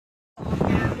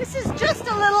This is just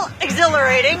a little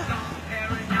exhilarating.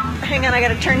 Hang on, I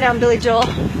gotta turn down Billy Joel.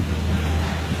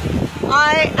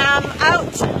 I am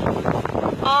out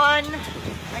on,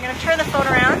 I'm gonna turn the phone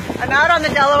around. I'm out on the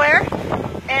Delaware,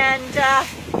 and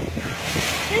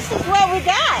this is what we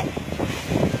got.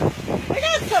 We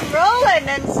got some rolling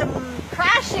and some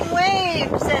crashing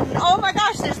waves, and oh my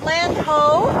gosh, there's land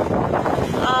ho.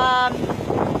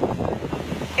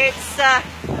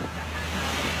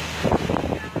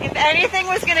 If anything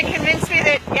was going to convince me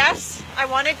that yes, I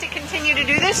wanted to continue to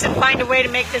do this and find a way to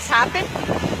make this happen,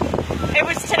 it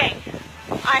was today.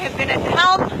 I have been at the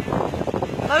helm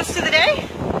most of the day.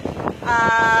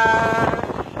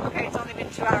 Okay, it's only been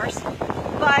 2 hours,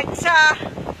 but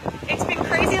it's been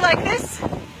crazy like this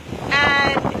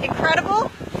and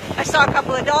incredible. I saw a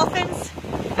couple of dolphins.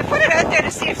 I put it out there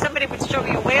to see if somebody would show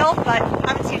me a whale, but I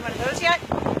haven't seen one of those yet.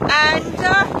 And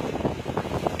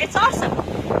it's awesome.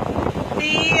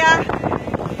 The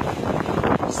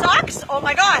socks, oh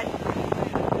my god,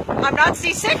 I'm not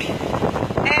seasick,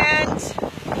 and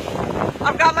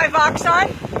I've got my Voxx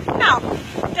on. Now,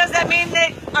 does that mean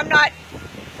that I'm not,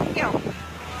 you know,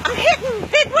 I'm hitting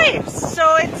big waves,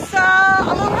 so it's a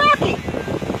little rocky,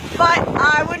 but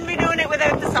I wouldn't be doing it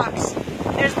without the socks.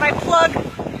 There's my plug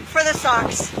for the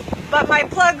socks, but my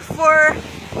plug for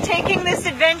taking this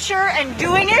adventure and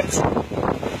doing it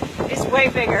is way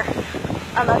bigger.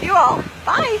 I love you all.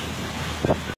 Bye.